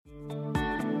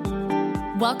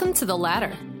Welcome to The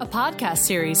Ladder, a podcast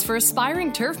series for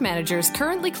aspiring turf managers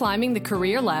currently climbing the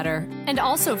career ladder, and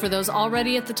also for those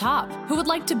already at the top who would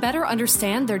like to better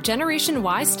understand their Generation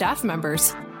Y staff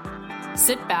members.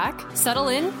 Sit back, settle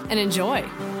in, and enjoy.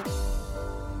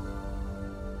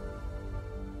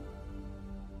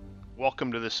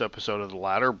 Welcome to this episode of The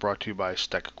Ladder, brought to you by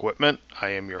Steck Equipment. I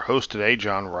am your host today,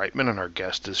 John Reitman, and our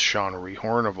guest is Sean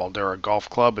Reehoorn of Aldarra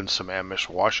Golf Club in Sammamish,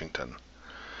 Washington.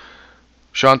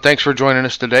 Sean, thanks for joining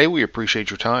us today. We appreciate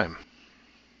your time.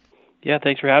 Yeah,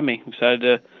 thanks for having me. I'm excited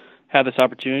to have this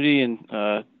opportunity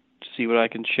and see what I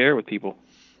can share with people.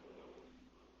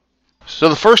 So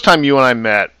the first time you and I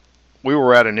met, we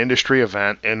were at an industry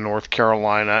event in North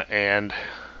Carolina, and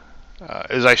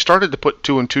as I started to put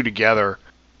two and two together,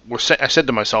 I said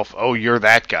to myself, oh, you're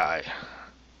that guy.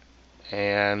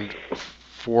 And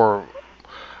for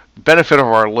the benefit of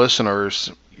our listeners,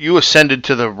 you ascended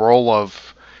to the role of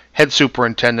head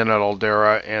superintendent at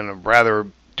Aldarra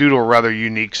due to a rather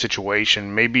unique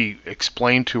situation. Maybe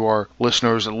explain to our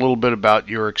listeners a little bit about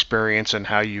your experience and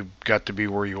how you got to be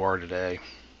where you are today.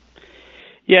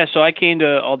 Yeah, so I came to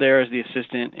Aldarra as the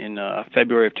assistant in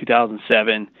February of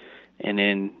 2007, and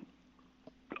in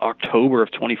October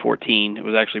of 2014, it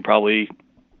was actually probably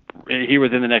here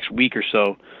within the next week or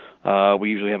so, we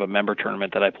usually have a member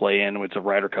tournament that I play in. It's a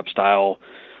Ryder Cup style.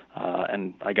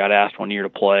 And I got asked one year to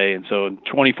play. And so in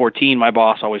 2014, my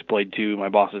boss always played too. My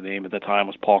boss's name at the time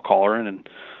was Paul Colleran, and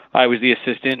I was the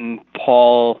assistant. And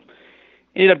Paul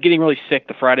ended up getting really sick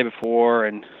the Friday before,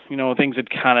 and, things had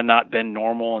kind of not been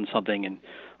normal and something. And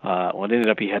it ended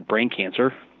up he had brain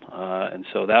cancer. And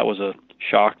so that was a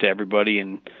shock to everybody.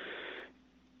 And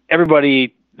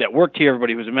everybody that worked here,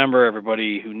 everybody who was a member,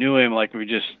 everybody who knew him, we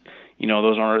just,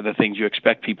 those aren't the things you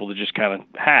expect people to just kind of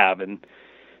have. And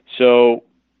so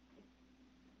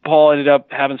Paul ended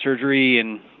up having surgery,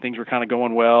 and things were kind of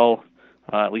going well.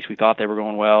 At least we thought they were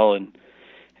going well. And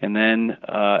then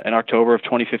in October of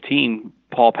 2015,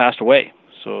 Paul passed away.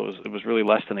 So it was really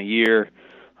less than a year.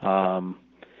 And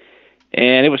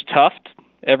it was tough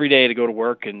every day to go to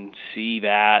work and see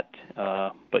that.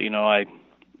 But,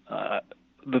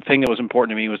 the thing that was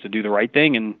important to me was to do the right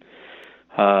thing. And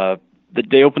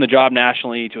they opened the job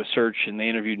nationally to a search, and they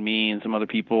interviewed me and some other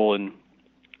people, and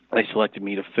they selected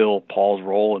me to fill Paul's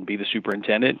role and be the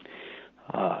superintendent.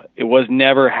 It was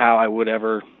never how I would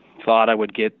ever thought I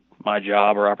would get my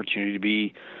job or opportunity to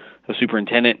be a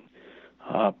superintendent,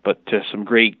 but to some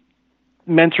great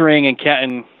mentoring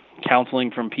and counseling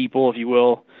from people, if you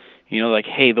will,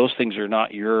 hey, those things are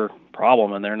not your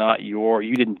problem, and they're not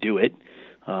you didn't do it.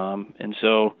 And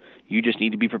so you just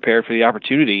need to be prepared for the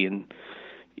opportunity. And,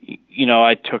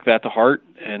 I took that to heart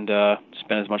and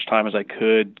spent as much time as I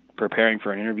could preparing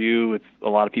for an interview with a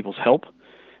lot of people's help.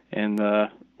 And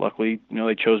luckily,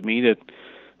 they chose me to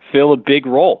fill a big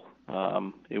role.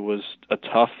 It was a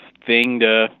tough thing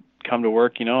to come to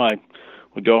work. I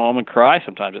would go home and cry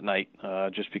sometimes at night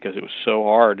just because it was so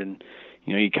hard. And,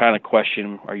 you kind of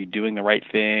question, are you doing the right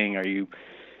thing? Are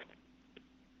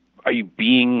you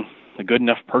being a good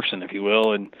enough person, if you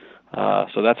will? And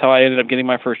so that's how I ended up getting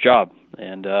my first job.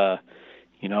 And,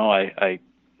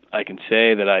 I can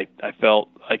say that I felt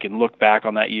I can look back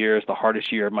on that year as the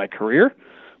hardest year of my career,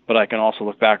 but I can also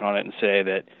look back on it and say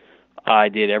that I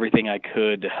did everything I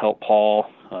could to help Paul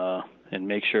and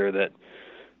make sure that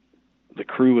the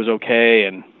crew was okay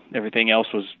and everything else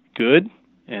was good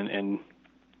and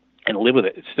live with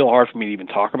it. It's still hard for me to even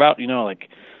talk about, I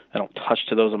don't touch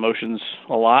to those emotions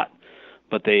a lot,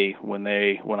 but when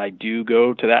I do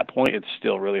go to that point, it's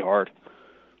still really hard.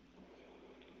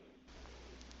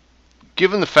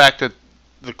 Given the fact that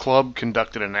the club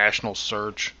conducted a national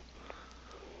search,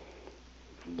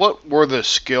 what were the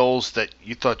skills that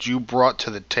you thought you brought to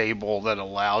the table that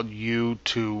allowed you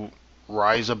to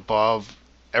rise above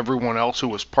everyone else who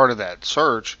was part of that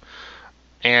search?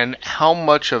 And how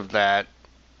much of that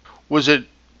was it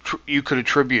you could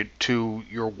attribute to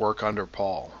your work under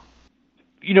Paul?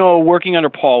 Working under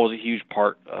Paul was a huge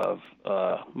part of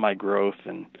my growth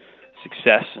and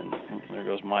success. And there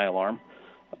goes my alarm.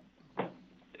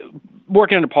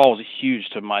 Working under Paul was huge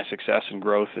to my success and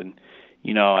growth. And,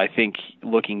 I think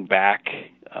looking back,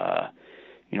 Paul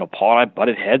and I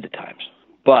butted heads at times.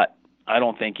 But I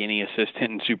don't think any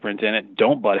assistant and superintendent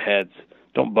don't butt heads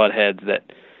that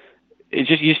you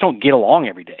just don't get along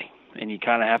every day. And you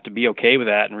kind of have to be okay with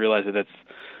that and realize that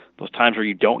those times where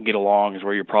you don't get along is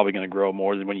where you're probably going to grow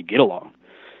more than when you get along.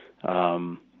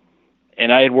 And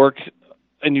I had worked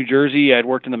in New Jersey. I had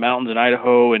worked in the mountains in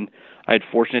Idaho, and I had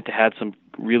fortunate to have some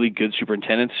really good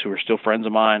superintendents who are still friends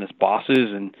of mine as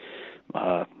bosses and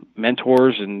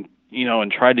mentors, and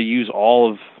tried to use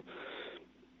all of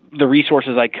the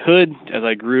resources I could as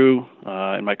I grew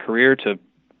in my career to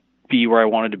be where I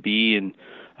wanted to be. And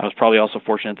I was probably also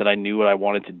fortunate that I knew what I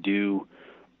wanted to do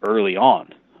early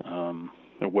on,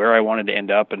 where I wanted to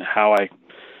end up and how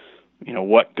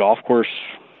what golf course.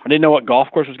 I didn't know what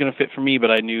golf course was going to fit for me, but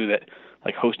I knew that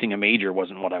like hosting a major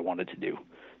wasn't what I wanted to do.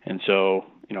 And so,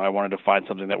 I wanted to find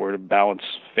something that were to balance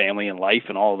family and life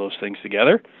and all of those things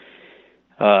together.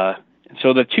 And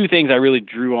so the two things I really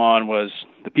drew on was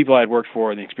the people I had worked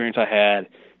for and the experience I had,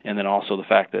 and then also the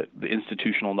fact that the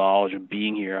institutional knowledge of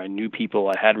being here, I knew people,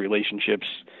 I had relationships,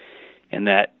 and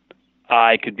that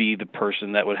I could be the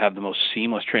person that would have the most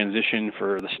seamless transition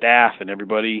for the staff and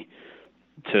everybody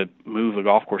to move the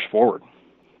golf course forward.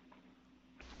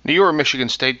 Now, you were a Michigan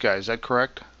State guy, is that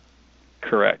correct?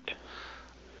 Correct.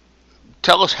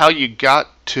 Tell us how you got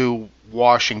to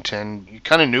Washington. You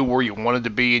kind of knew where you wanted to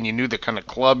be, and you knew the kind of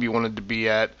club you wanted to be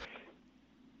at.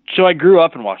 So I grew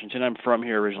up in Washington. I'm from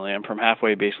here originally. I'm from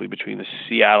halfway basically between the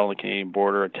Seattle and the Canadian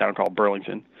border, a town called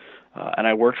Burlington. And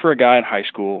I worked for a guy in high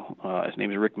school. His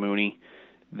name is Rick Mooney.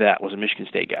 That was a Michigan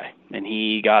State guy. And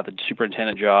he got the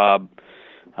superintendent job.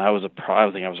 I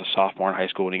think I was a sophomore in high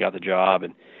school when he got the job.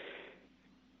 And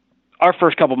our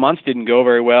first couple months didn't go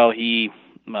very well.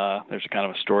 There's a kind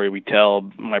of a story we tell.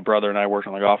 My brother and I worked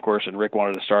on the golf course, and Rick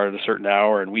wanted to start at a certain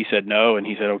hour, and we said no, and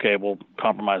he said, okay, we'll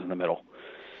compromise in the middle.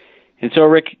 And so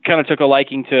Rick kind of took a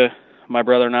liking to my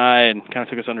brother and I and kind of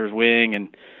took us under his wing.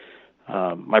 And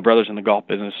my brother's in the golf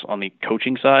business on the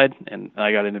coaching side, and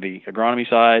I got into the agronomy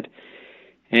side.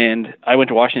 And I went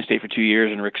to Washington State for 2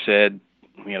 years, and Rick said,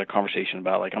 we had a conversation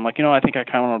about I think I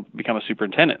kind of want to become a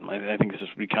superintendent. I think this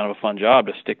would be kind of a fun job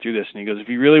to stick through this. And he goes, if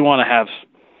you really want to have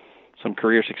some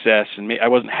career success, and I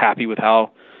wasn't happy with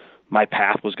how my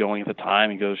path was going at the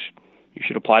time, he goes, you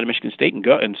should apply to Michigan State and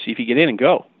go and see if you get in and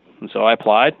go. And so I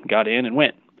applied, got in, and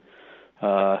went.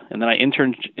 And then I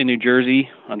interned in New Jersey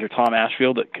under Tom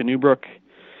Ashfield at Canoe Brook.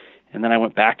 And then I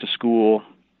went back to school,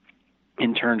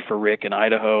 interned for Rick in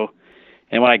Idaho.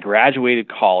 And when I graduated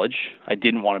college, I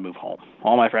didn't want to move home.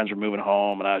 All my friends were moving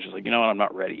home, and I was just like, I'm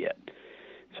not ready yet.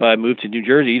 So I moved to New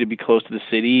Jersey to be close to the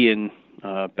city and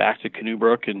back to Canoe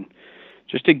Brook, and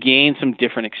just to gain some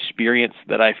different experience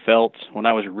that I felt when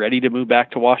I was ready to move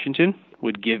back to Washington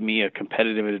would give me a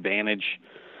competitive advantage,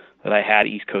 that I had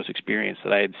East Coast experience,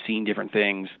 that I had seen different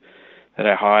things, that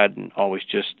I hadn't always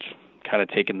just kind of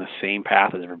taken the same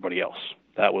path as everybody else.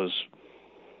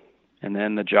 And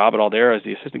then the job at Aldarra as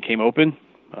the assistant came open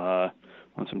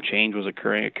when some change was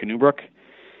occurring at Canoe Brook,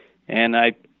 and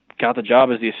I got the job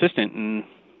as the assistant. And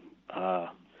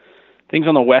things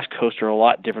on the West Coast are a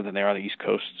lot different than they are on the East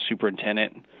Coast.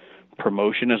 Superintendent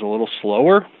promotion is a little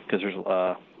slower because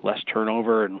there's less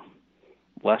turnover and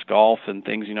less golf and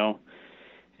things,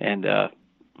 and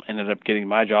ended up getting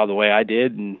my job the way I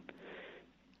did. And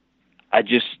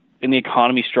and the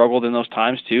economy struggled in those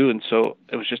times too. And so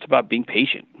it was just about being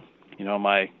patient.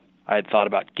 I had thought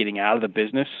about getting out of the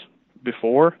business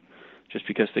before just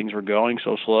because things were going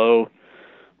so slow,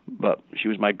 but she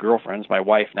was my girlfriend, my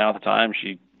wife now at the time.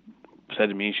 She said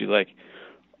to me, she's like,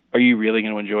 are you really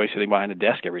going to enjoy sitting behind a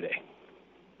desk every day?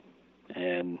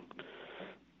 And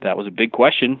that was a big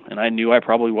question, and I knew I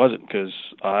probably wasn't, because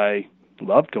I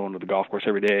loved going to the golf course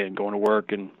every day and going to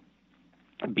work and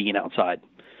being outside.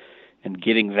 And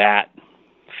getting that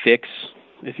fix,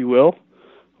 if you will,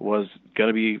 was going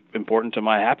to be important to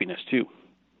my happiness too.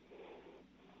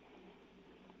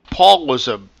 Paul was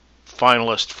a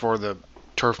finalist for the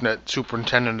TurfNet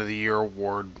Superintendent of the Year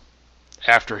award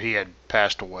after he had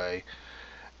passed away.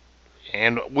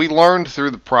 And we learned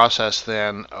through the process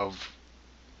then of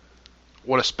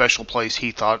what a special place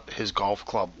he thought his golf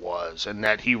club was, and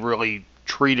that he really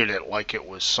treated it like it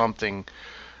was something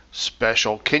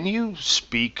special. Can you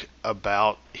speak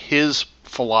about his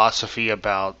philosophy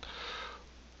about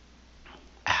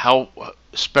how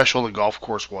special the golf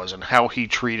course was and how he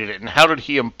treated it, and how did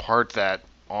he impart that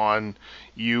on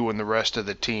you and the rest of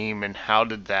the team, and how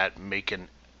did that make an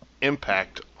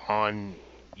impact on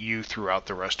you throughout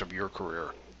the rest of your career?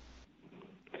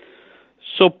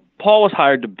 So Paul was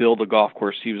hired to build a golf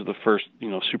course. He was the first,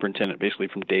 superintendent basically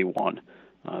from day one,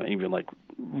 even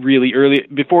really early,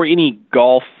 before any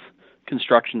golf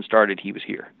construction started, he was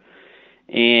here.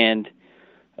 And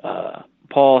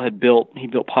Paul built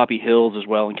Poppy Hills as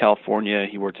well in California.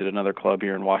 He worked at another club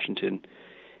here in Washington.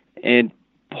 And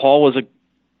Paul was a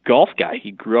golf guy.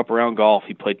 He grew up around golf.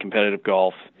 He played competitive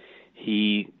golf.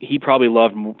 He probably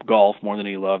loved golf more than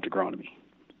he loved agronomy.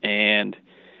 And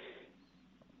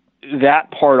that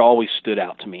part always stood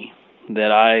out to me,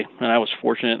 that I was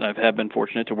fortunate, and I have been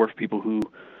fortunate to work with people who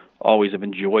always have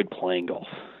enjoyed playing golf.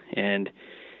 And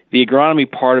The agronomy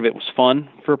part of it was fun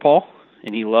for Paul,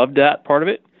 and he loved that part of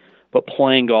it, but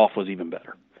playing golf was even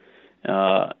better.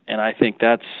 And I think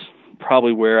that's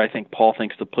probably where I think Paul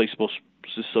thinks the place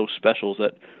is so special, is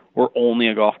that we're only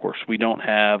a golf course. We don't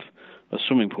have a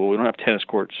swimming pool. We don't have tennis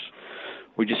courts.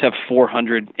 We just have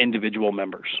 400 individual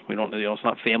members. We don't, it's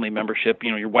not family membership.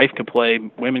 Your wife can play.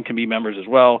 Women can be members as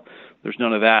well. There's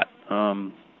none of that.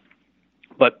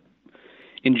 But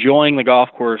enjoying the golf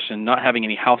course and not having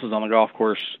any houses on the golf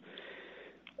course,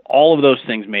 all of those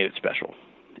things made it special.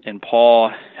 And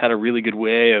Paul had a really good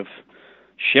way of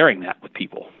sharing that with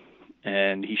people.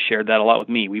 And he shared that a lot with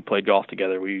me. We played golf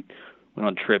together. We went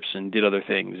on trips and did other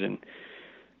things. And,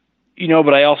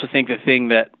 but I also think the thing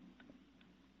that,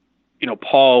 when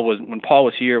Paul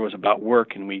was here, was about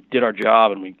work, and we did our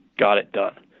job and we got it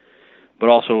done. But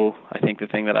also, I think the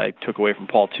thing that I took away from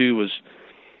Paul too was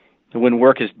that when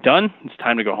work is done, it's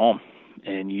time to go home,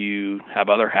 and you have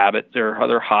other habits or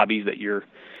other hobbies that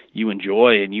you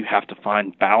enjoy, and you have to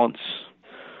find balance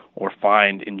or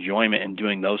find enjoyment in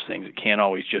doing those things. It can't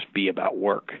always just be about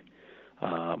work.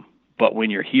 But when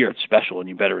you're here, it's special, and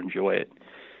you better enjoy it.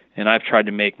 And I've tried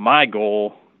to make my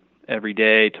goal every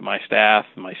day to my staff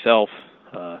and myself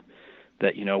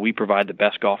that we provide the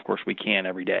best golf course we can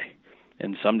every day.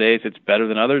 And some days it's better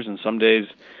than others, and some days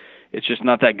it's just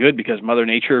not that good because Mother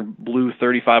Nature blew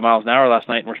 35 miles an hour last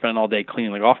night, and we're spending all day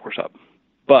cleaning the golf course up.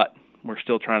 But we're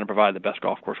still trying to provide the best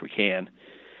golf course we can.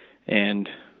 And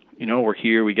we're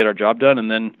here, we get our job done, and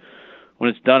then when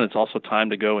it's done, it's also time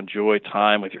to go enjoy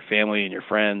time with your family and your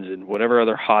friends and whatever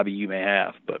other hobby you may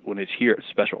have. But when it's here, it's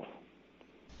special.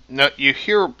 Now, you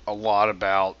hear a lot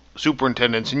about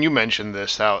superintendents, and you mentioned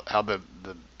this, how the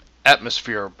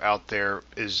atmosphere out there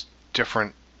is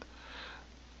different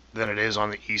than it is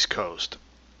on the East Coast.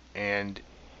 And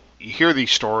you hear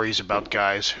these stories about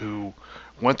guys who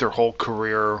went their whole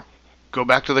career, go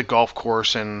back to the golf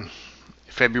course in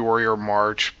February or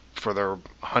March for their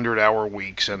 100-hour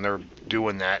weeks, and they're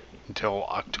doing that until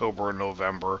October and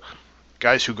November.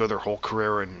 Guys who go their whole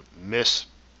career and miss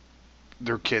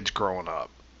their kids growing up.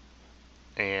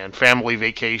 And family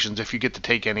vacations, if you get to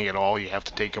take any at all, you have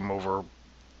to take them over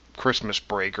Christmas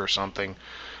break or something.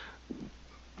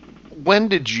 When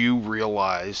did you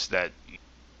realize that,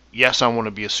 yes, I want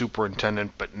to be a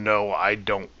superintendent, but no, I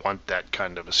don't want that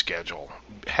kind of a schedule?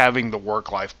 Having the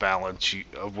work-life balance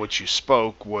of which you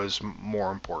spoke was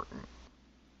more important.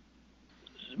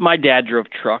 My dad drove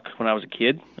truck when I was a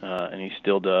kid, and he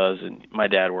still does. And my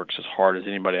dad works as hard as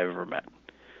anybody I've ever met.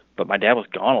 But my dad was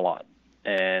gone a lot.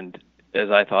 And as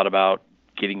I thought about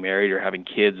getting married or having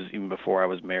kids, even before I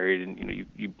was married, and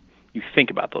you think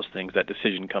about those things, that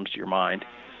decision comes to your mind.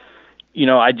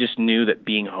 I just knew that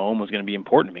being home was going to be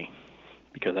important to me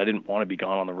because I didn't want to be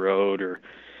gone on the road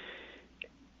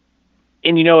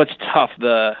and it's tough,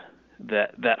 that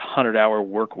 100-hour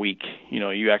work week.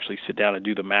 You actually sit down and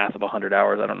do the math of 100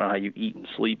 hours. I don't know how you eat and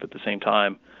sleep at the same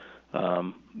time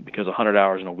because 100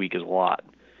 hours in a week is a lot.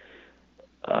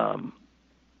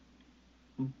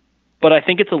 But I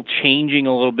think it's changing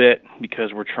a little bit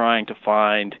because we're trying to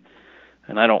find,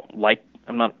 and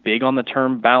I'm not big on the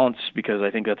term balance because I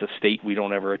think that's a state we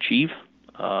don't ever achieve.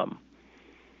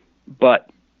 But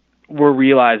we're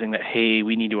realizing that, hey,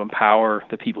 we need to empower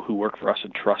the people who work for us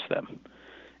and trust them.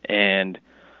 And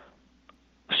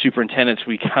superintendents,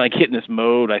 we kind of get in this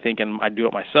mode, I think, and I do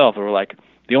it myself, where we're like,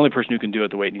 the only person who can do it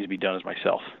the way it needs to be done is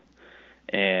myself.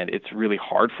 And it's really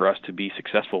hard for us to be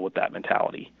successful with that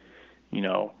mentality.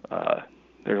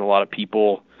 There's a lot of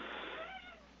people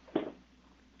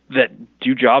that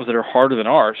do jobs that are harder than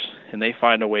ours, and they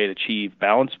find a way to achieve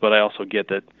balance, but I also get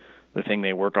that the thing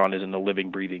they work on isn't a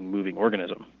living, breathing, moving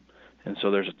organism. And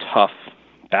so there's a tough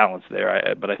balance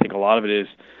there. But I think a lot of it is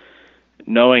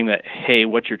knowing that, hey,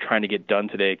 what you're trying to get done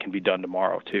today can be done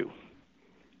tomorrow too.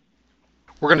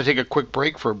 We're going to take a quick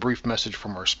break for a brief message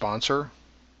from our sponsor.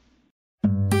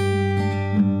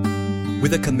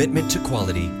 With a commitment to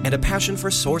quality and a passion for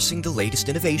sourcing the latest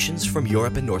innovations from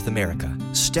Europe and North America,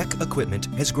 Steck Equipment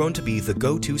has grown to be the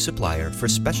go-to supplier for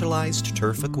specialized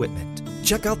turf equipment.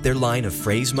 Check out their line of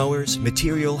phrase mowers,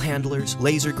 material handlers,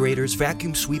 laser graders,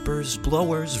 vacuum sweepers,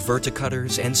 blowers,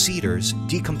 verticutters, and seeders,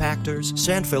 decompactors,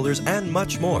 sand fillers, and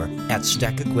much more at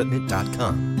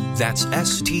steckequipment.com. That's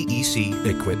STEC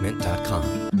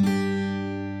equipment.com.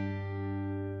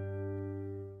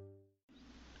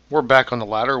 We're back on the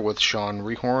ladder with Sean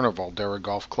Reehoorn of Aldarra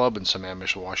Golf Club in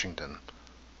Sammamish, Washington.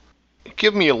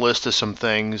 Give me a list of some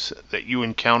things that you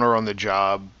encounter on the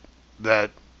job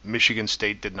that Michigan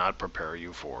State did not prepare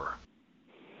you for.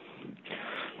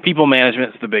 People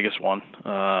management is the biggest one.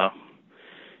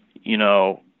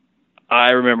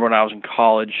 I remember when I was in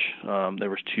college, there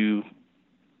was two.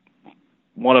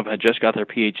 One of them had just got their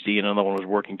PhD, and another one was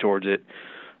working towards it.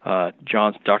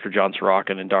 Dr. John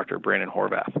Sorokin and Dr. Brandon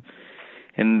Horvath.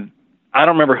 And I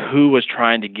don't remember who was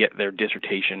trying to get their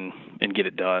dissertation and get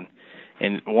it done.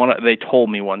 And they told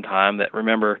me one time that,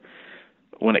 remember,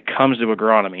 when it comes to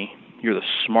agronomy, you're the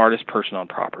smartest person on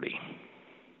property.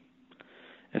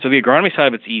 And so the agronomy side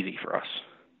of it's easy for us.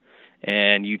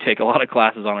 And you take a lot of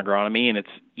classes on agronomy, and it's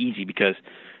easy because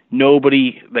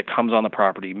nobody that comes on the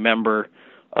property, member,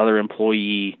 other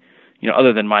employee,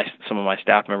 other than some of my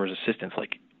staff members, assistants,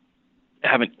 like,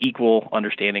 have an equal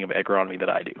understanding of agronomy that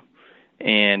I do.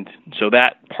 And so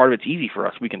that part of it's easy for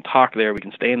us. We can talk there. We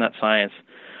can stay in that science.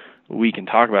 We can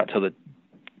talk about it till the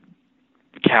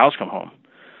cows come home.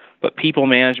 But people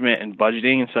management and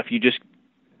budgeting and stuff,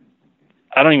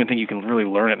 I don't even think you can really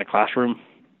learn it in a classroom.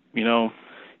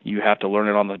 You have to learn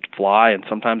it on the fly, and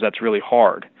sometimes that's really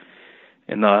hard.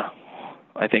 And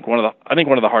I think one of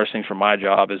the hardest things for my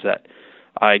job is that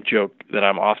I joke that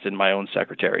I'm often my own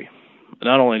secretary.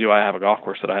 Not only do I have a golf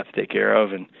course that I have to take care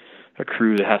of and a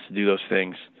crew that has to do those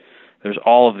things, there's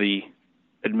all of the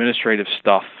administrative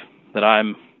stuff that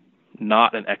I'm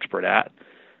not an expert at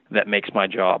that makes my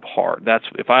job hard.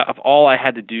 If all I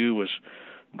had to do was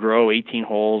grow 18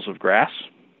 holes of grass,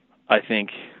 I think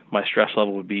my stress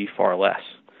level would be far less.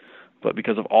 But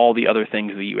because of all the other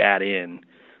things that you add in,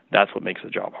 that's what makes the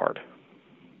job hard.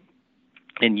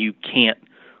 And you can't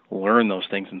learn those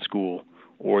things in school,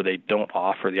 or they don't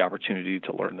offer the opportunity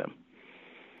to learn them.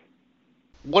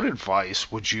 What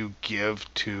advice would you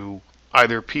give to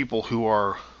either people who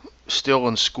are still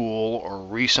in school or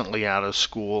recently out of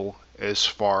school as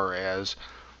far as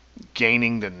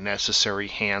gaining the necessary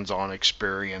hands-on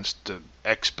experience to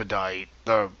expedite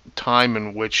the time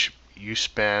in which you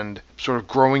spend sort of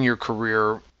growing your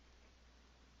career?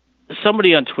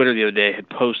 Somebody on Twitter the other day had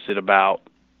posted about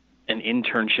an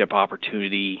internship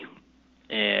opportunity,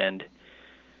 and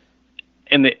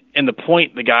the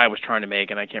point the guy was trying to make,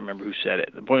 and I can't remember who said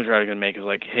it, the point he was trying to make is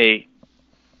like, hey,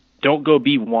 don't go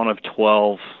be one of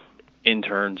 12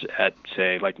 interns at,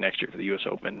 say, like next year for the U.S.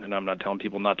 Open. And I'm not telling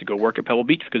people not to go work at Pebble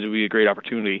Beach because it would be a great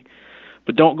opportunity.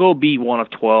 But don't go be one of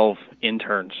 12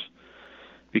 interns,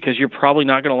 because you're probably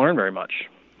not going to learn very much,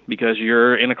 because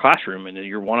you're in a classroom and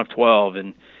you're one of 12,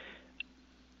 and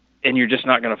you're just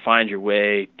not going to find your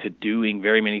way to doing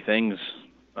very many things.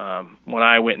 When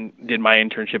I went and did my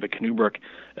internship at Canoebrook,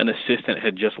 an assistant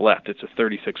had just left. It's a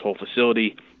 36-hole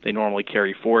facility. They normally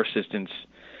carry 4 assistants.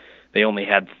 They only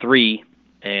had 3,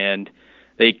 and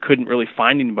they couldn't really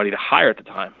find anybody to hire at the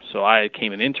time. So I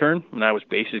became an intern, and I was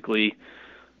basically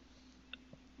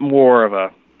more of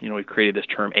a, we created this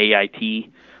term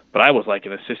AIT, but I was like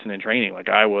an assistant in training. Like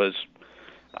I was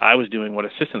doing what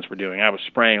assistants were doing. I was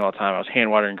spraying all the time. I was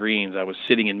hand watering greens. I was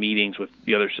sitting in meetings with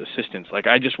the other assistants. Like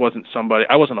I just wasn't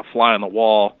I wasn't a fly on the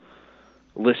wall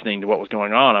listening to what was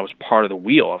going on. I was part of the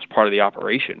wheel. I was part of the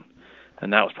operation.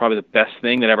 And that was probably the best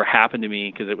thing that ever happened to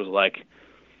me, because it was like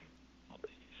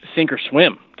sink or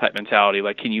swim type mentality.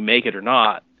 Like, can you make it or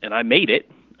not? And I made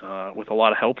it with a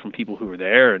lot of help from people who were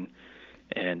there.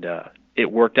 And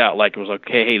it worked out like it was like,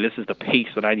 okay, hey, this is the pace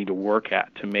that I need to work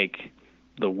at to make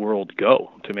the world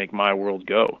go, to make my world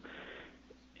go.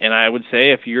 And I would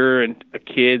say if you're a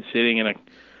kid sitting in a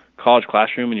college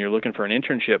classroom and you're looking for an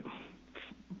internship,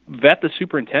 vet the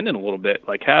superintendent a little bit.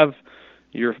 Like have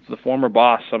the former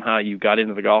boss, somehow you got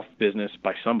into the golf business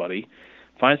by somebody.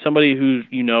 Find somebody who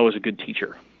is a good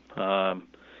teacher.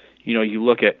 You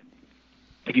look at,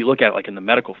 if you look at it like in the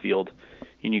medical field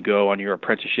and you go on your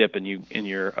apprenticeship and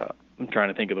you're I'm trying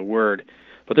to think of the word,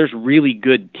 but there's really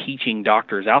good teaching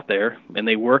doctors out there, and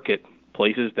they work at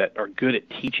places that are good at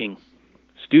teaching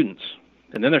students.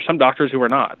 And then there's some doctors who are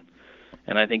not.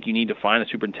 And I think you need to find a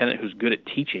superintendent who's good at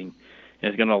teaching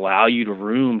and is going to allow you the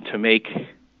room to make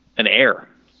an error,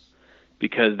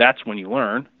 because that's when you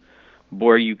learn.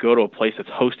 Where you go to a place that's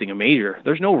hosting a major,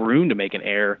 there's no room to make an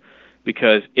error,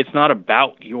 because it's not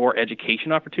about your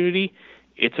education opportunity.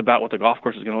 It's about what the golf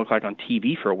course is going to look like on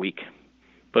TV for a week.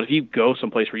 But if you go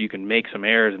someplace where you can make some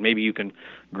errors, and maybe you can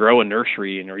grow a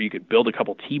nursery, or you could build a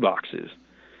couple tee boxes,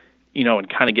 and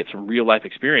kind of get some real life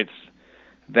experience,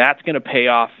 that's going to pay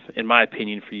off, in my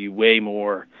opinion, for you way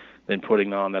more than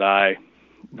putting on that I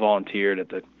volunteered at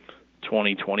the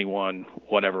 2021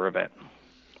 whatever event.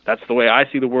 That's the way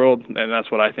I see the world, and that's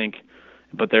what I think.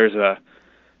 But there's a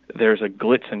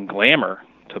glitz and glamour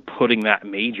to putting that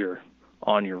major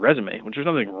on your resume, which there's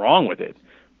nothing wrong with it,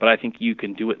 but I think you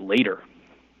can do it later.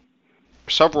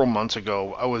 Several months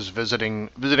ago, I was visiting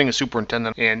a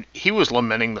superintendent, and he was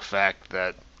lamenting the fact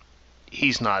that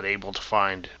he's not able to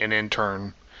find an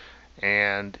intern,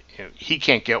 and he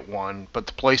can't get one, but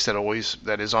the place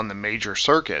that is on the major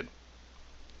circuit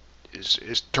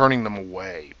is turning them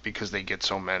away because they get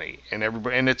so many, and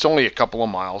it's only a couple of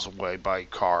miles away by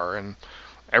car, and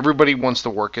everybody wants to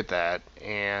work at that,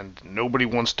 and nobody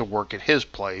wants to work at his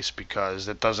place because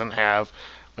it doesn't have,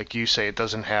 like you say, it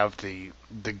doesn't have the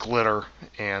glitter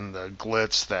and the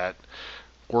glitz that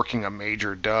working a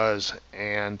major does.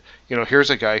 And here's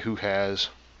a guy who has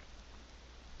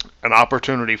an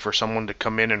opportunity for someone to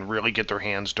come in and really get their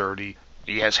hands dirty.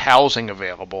 He has housing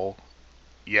available,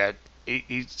 yet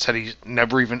he said he's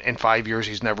never even, in 5 years,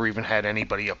 he's never even had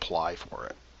anybody apply for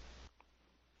it.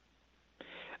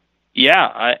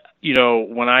 Yeah,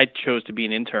 when I chose to be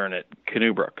an intern at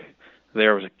Canoebrook,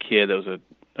 there was a kid that was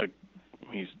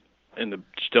he's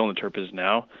still in the turf business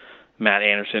now, Matt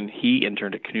Anderson. He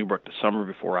interned at Canoebrook the summer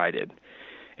before I did,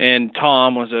 and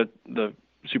Tom was the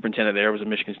superintendent there, was a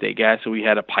Michigan State guy, so we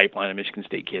had a pipeline of Michigan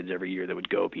State kids every year that would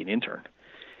go be an intern.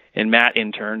 And Matt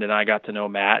interned, and I got to know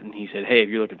Matt, and he said, hey, if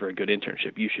you're looking for a good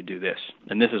internship, you should do this.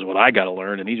 And this is what I got to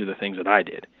learn, and these are the things that I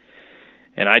did.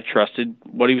 And I trusted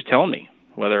what he was telling me.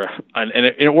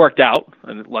 It worked out,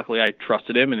 and luckily I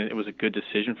trusted him, and it was a good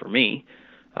decision for me.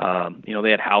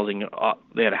 They had housing.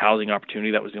 They had a housing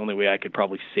opportunity. That was the only way I could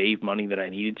probably save money that I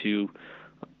needed to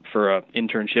for an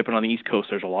internship. And on the East Coast,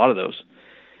 there's a lot of those.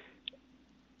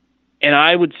 And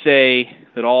I would say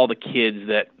that all the kids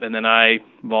then I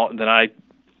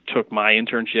took my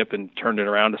internship and turned it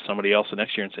around to somebody else the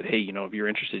next year and said, hey, if you're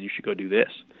interested, you should go do this.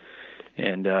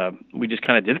 And we just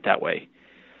kind of did it that way.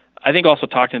 I think also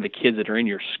talking to the kids that are in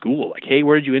your school, like, hey,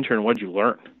 where did you intern? What did you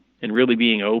learn? And really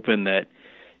being open that,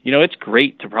 it's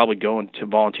great to probably go and to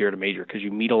volunteer at a major because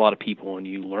you meet a lot of people and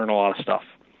you learn a lot of stuff.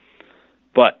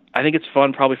 But I think it's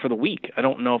fun probably for the week. I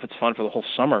don't know if it's fun for the whole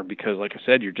summer because, like I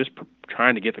said, you're just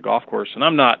trying to get the golf course. And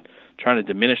I'm not trying to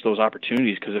diminish those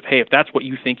opportunities because if that's what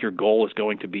you think your goal is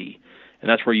going to be and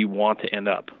that's where you want to end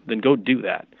up, then go do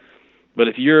that. But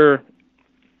if your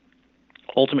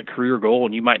ultimate career goal,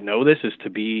 and you might know this, is to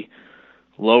be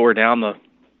lower down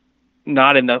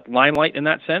not in the limelight in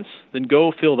that sense, then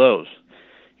go fill those.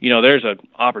 There's an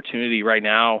opportunity right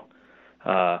now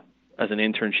as an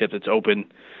internship that's open.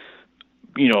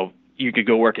 You could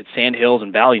go work at Sand Hills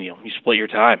and Valley Neal. You split your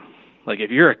time. Like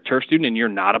if you're a turf student and you're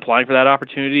not applying for that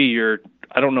opportunity,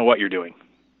 I don't know what you're doing.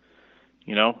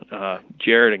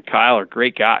 Jared and Kyle are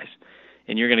great guys,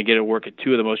 and you're going to get to work at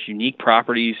two of the most unique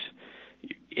properties.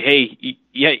 Hey,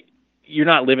 yeah, you're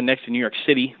not living next to New York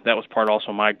City. That was part also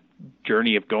of my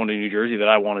journey of going to New Jersey, that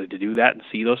I wanted to do that and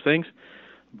see those things.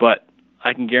 But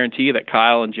I can guarantee you that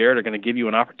Kyle and Jared are going to give you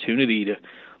an opportunity to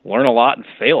learn a lot and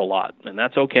fail a lot, and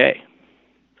that's okay.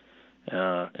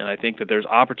 And I think that there's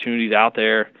opportunities out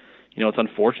there. It's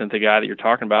unfortunate the guy that you're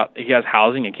talking about, he has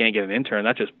housing and can't get an intern.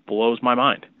 That just blows my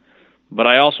mind. But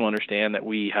I also understand that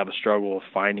we have a struggle of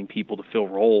finding people to fill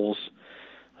roles.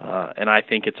 And I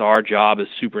think it's our job as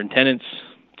superintendents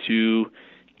to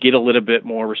get a little bit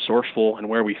more resourceful in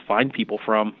where we find people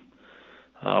from.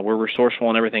 We're resourceful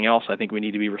in everything else. I think we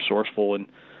need to be resourceful in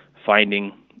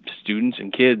finding students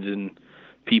and kids and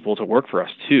people to work for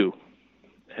us too.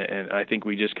 And I think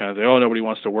we just kind of say, oh, nobody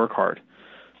wants to work hard.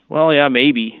 Well, yeah,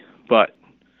 maybe, but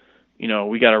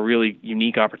we got a really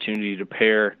unique opportunity to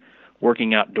pair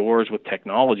working outdoors with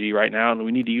technology right now, and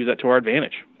we need to use that to our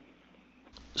advantage.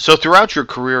 So throughout your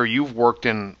career, you've worked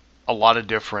in a lot of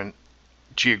different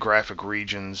geographic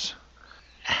regions.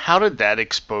 How did that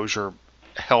exposure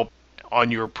help on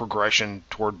your progression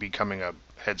toward becoming a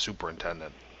head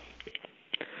superintendent?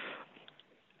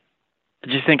 I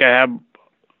just think I have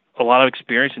a lot of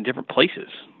experience in different places.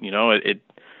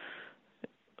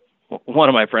 One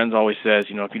of my friends always says,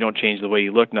 if you don't change the way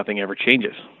you look, nothing ever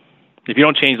changes. If you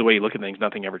don't change the way you look at things,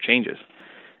 nothing ever changes.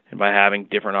 And by having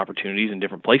different opportunities in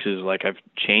different places, like I've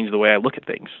changed the way I look at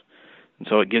things. And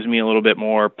so it gives me a little bit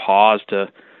more pause to,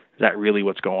 is that really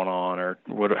what's going on, or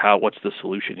what's the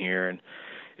solution here? And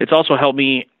it's also helped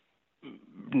me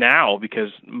now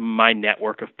because my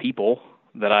network of people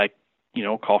that I,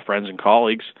 call friends and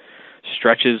colleagues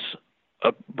stretches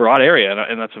a broad area,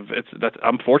 and that's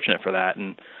I'm fortunate for that.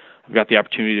 And I've got the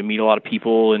opportunity to meet a lot of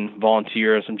people and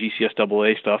volunteer at some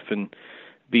GCSAA stuff and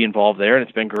be involved there, and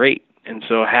it's been great. And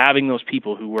so having those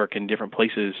people who work in different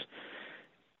places,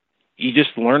 you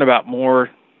just learn more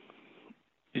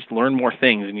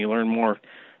things, and you learn more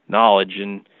knowledge,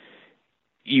 and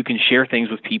you can share things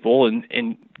with people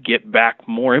and get back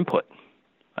more input.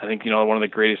 I think, one of the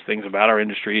greatest things about our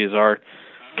industry is our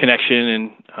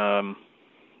connection and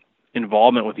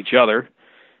involvement with each other.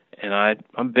 And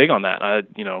I'm big on that.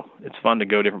 It's fun to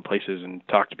go different places and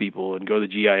talk to people and go to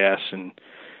the GIS and,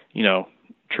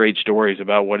 trade stories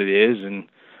about what it is,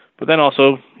 but then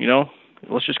also,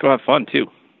 let's just go have fun too.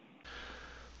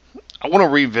 I want to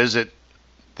revisit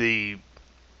the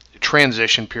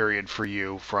transition period for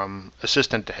you from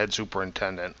assistant to head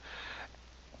superintendent.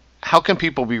 How can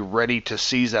people be ready to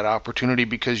seize that opportunity?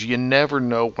 Because you never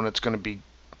know when it's going to be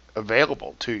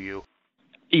available to you.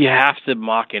 You have to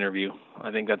mock interview.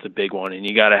 I think that's a big one, and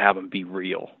you got to have them be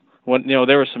real. When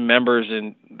there were some members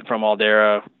from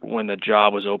Aldarra when the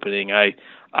job was opening. I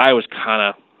was kind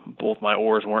of, both my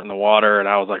oars weren't in the water, and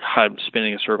I was like, I'm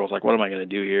spinning in circles. Like, what am I going to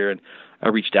do here? And I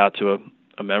reached out to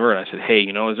a member, and I said, hey,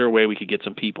 is there a way we could get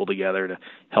some people together to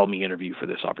help me interview for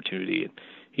this opportunity? And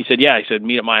he said, yeah. He said,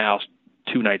 meet at my house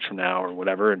 2 nights from now or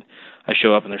whatever. And I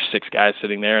show up, and there's 6 guys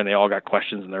sitting there, and they all got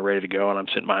questions, and they're ready to go. And I'm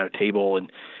sitting behind a table,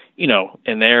 and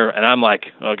and I'm like,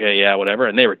 okay, yeah, whatever.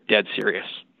 And they were dead serious,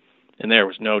 and there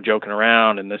was no joking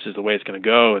around, and this is the way it's going to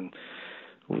go. And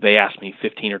they asked me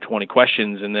 15 or 20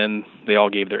 questions, and then they all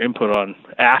gave their input on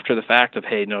after the fact of,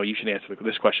 hey, no, you should answer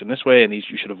this question this way, and you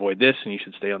should avoid this, and you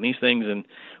should stay on these things. And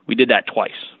we did that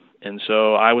twice. And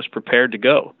so I was prepared to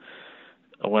go.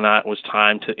 When it was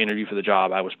time to interview for the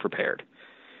job, I was prepared.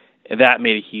 And that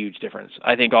made a huge difference.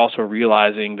 I think also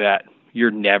realizing that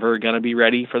you're never going to be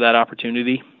ready for that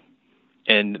opportunity,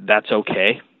 and that's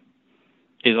okay,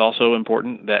 is also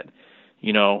important. That,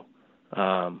 the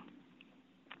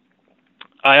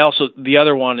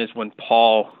other one is when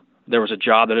there was a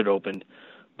job that had opened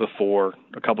a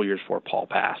couple years before Paul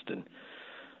passed. And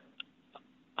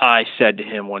I said to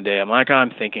him one day,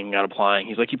 I'm thinking about applying.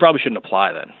 He's like, you probably shouldn't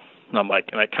apply then. And I'm like,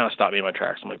 and I kind of stopped me in my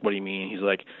tracks. I'm like, what do you mean? He's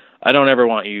like, I don't ever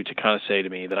want you to kind of say to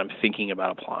me that I'm thinking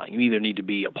about applying. You either need to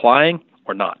be applying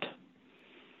or not.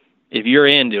 If you're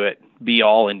into it, be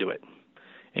all into it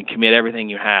and commit everything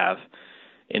you have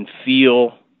and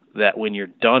feel that when you're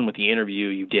done with the interview,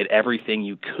 you did everything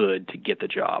you could to get the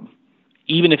job.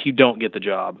 Even if you don't get the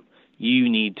job, you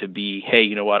need to be, hey,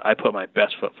 you know what? I put my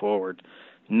best foot forward.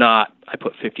 Not I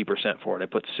put 50% forward. I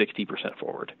put 60%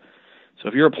 forward. So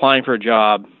if you're applying for a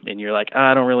job and you're like,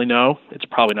 I don't really know, it's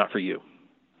probably not for you.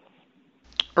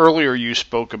 Earlier you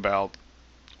spoke about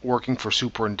working for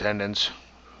superintendents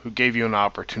who gave you an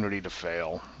opportunity to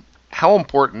fail. How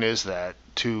important is that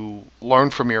to learn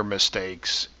from your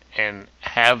mistakes and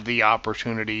have the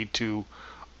opportunity to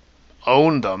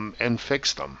own them and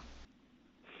fix them?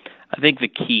 I think the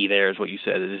key there is what you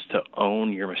said, is to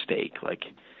own your mistake. Like,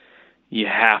 you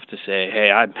have to say,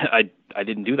 hey, I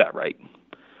didn't do that right.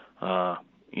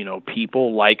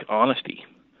 People like honesty.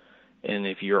 And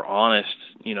if you're honest,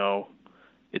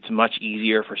 it's much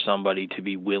easier for somebody to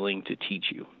be willing to teach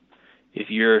you. If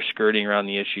you're skirting around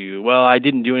the issue, well, I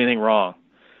didn't do anything wrong.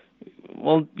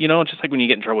 Well, it's just like when you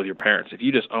get in trouble with your parents. If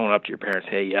you just own up to your parents,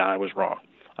 hey, yeah, I was wrong.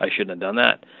 I shouldn't have done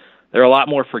that. They're a lot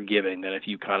more forgiving than if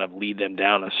you kind of lead them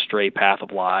down a stray path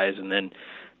of lies and then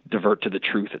divert to the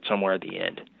truth at somewhere at the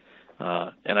end.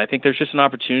 And I think there's just an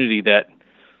opportunity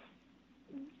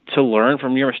to learn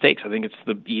from your mistakes. I think it's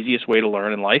the easiest way to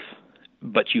learn in life,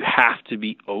 but you have to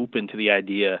be open to the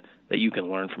idea that you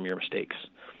can learn from your mistakes.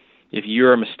 If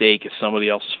your mistake is somebody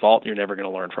else's fault, you're never going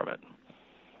to learn from it.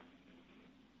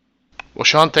 Well,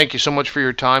 Sean, thank you so much for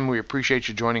your time. We appreciate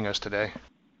you joining us today.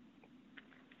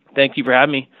 Thank you for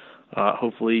having me.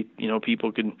 Hopefully,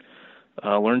 people can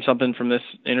learn something from this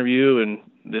interview and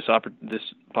this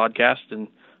podcast. And,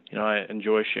 I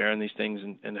enjoy sharing these things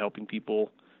and helping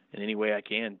people in any way I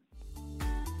can.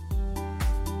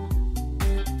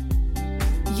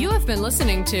 You have been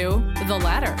listening to The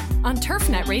Ladder on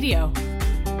TurfNet Radio.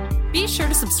 Be sure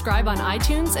to subscribe on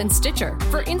iTunes and Stitcher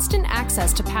for instant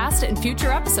access to past and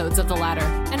future episodes of The Ladder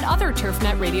and other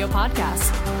TurfNet Radio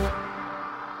podcasts.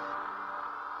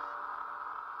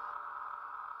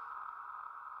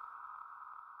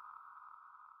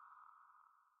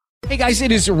 Hey guys,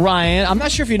 it is Ryan. I'm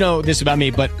not sure if you know this about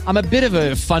me, but I'm a bit of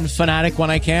a fun fanatic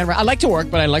when I can. I like to work,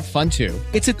 but I like fun too.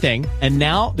 It's a thing. And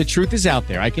now the truth is out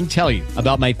there. I can tell you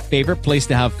about my favorite place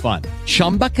to have fun.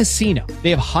 Chumba Casino. They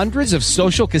have hundreds of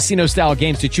social casino style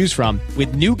games to choose from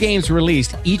with new games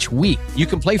released each week. You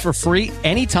can play for free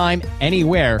anytime,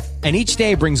 anywhere. And each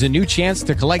day brings a new chance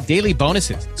to collect daily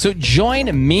bonuses. So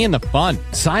join me in the fun.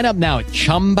 Sign up now at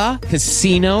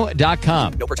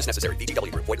ChumbaCasino.com. No purchase necessary.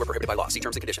 VGW Group. Void where prohibited by law. See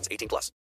terms and conditions. 18+.